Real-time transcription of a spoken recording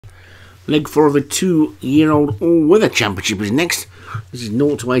Leg 4 of the 2-year-old all-weather championship is next. This is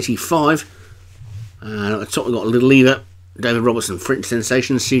 0 to 85. At the top we've got Little Lever, David Robertson, French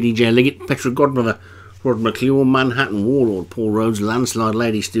Sensation, CDJ Liggett, Petra Godmother, Rod McClure, Manhattan Warlord, Paul Rhodes, Landslide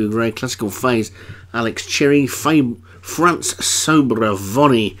Lady, Stu Gray, Classical Phase, Alex Cherry, France Sobra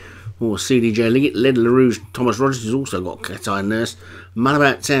Vonnie, or CDJ Liggett, Led LaRouge, Thomas Rogers, who's also got Cat Eye Nurse, Man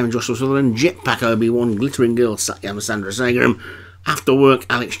About Town, Joshua Sutherland, Jetpack Obi-Wan, Glittering Girl, Satyam Sandra Sagaram, After Work,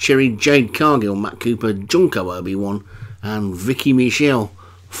 Alex Cherry, Jade Cargill, Matt Cooper, Junko Obi-Wan, and Vicky Michelle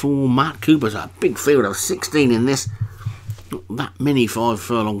for Matt Cooper. So a big field of 16 in this. Not that many 5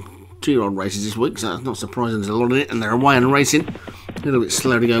 furlong 2-year-old races this week, so that's not surprising. There's a lot in it, and they're away and racing. A little bit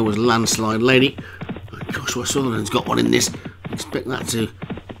slow to go was Landslide Lady. Joshua Sutherland's got one in this. Expect that to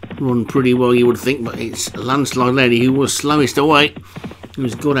run pretty well, you would think, but it's Landslide Lady who was slowest away,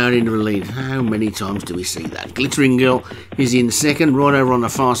 who's got out into the lead. How many times do we see that? Glittering Girl is in second. Right over on the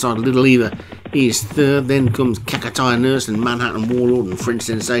far side, Little Eva is third. Then comes Kakataya Nurse and Manhattan Warlord and French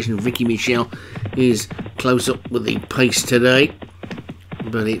Sensation. Vicky Michelle is close up with the pace today.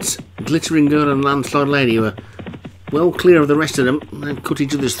 But it's Glittering Girl and Landslide Lady who are well clear of the rest of them. They've cut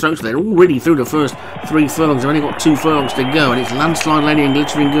each other's throats. They're already through the first 3 furlongs. They've only got 2 furlongs to go, and it's Landslide Lady and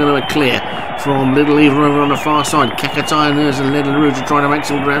Glittering Girl who are clear from Little Eva over on the far side. Kakataya Nurse and Little Rouge are trying to make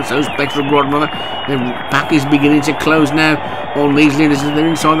some ground. So's Petra Godmother. The pack is beginning to close now on these leaders as they're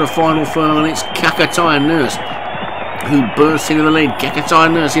inside the final furlong, and it's Kakataya Nurse who bursts into the lead.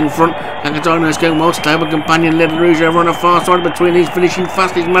 Kakataya Nurse in front. Kakataya Nurse going well. Stable companion Little Rouge over on the far side. Between these finishing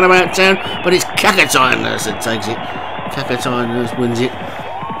fast is Man About Town, but it's Kakataya Nurse that takes it. Kakataya Nurse wins it.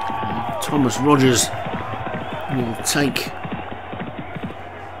 Thomas Rogers will take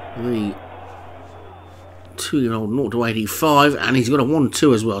the 2-year-old 0 to 85, and he's got a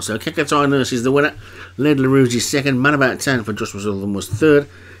 1-2 as well. So Kakataya Nurse is the winner. Led LaRouge is second. Man About Town for Joshua Sutherland was third.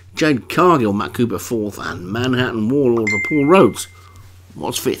 Jade Cargill, Matt Cooper fourth, and Manhattan Warlord for Paul Rhodes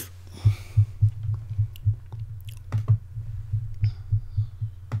was fifth.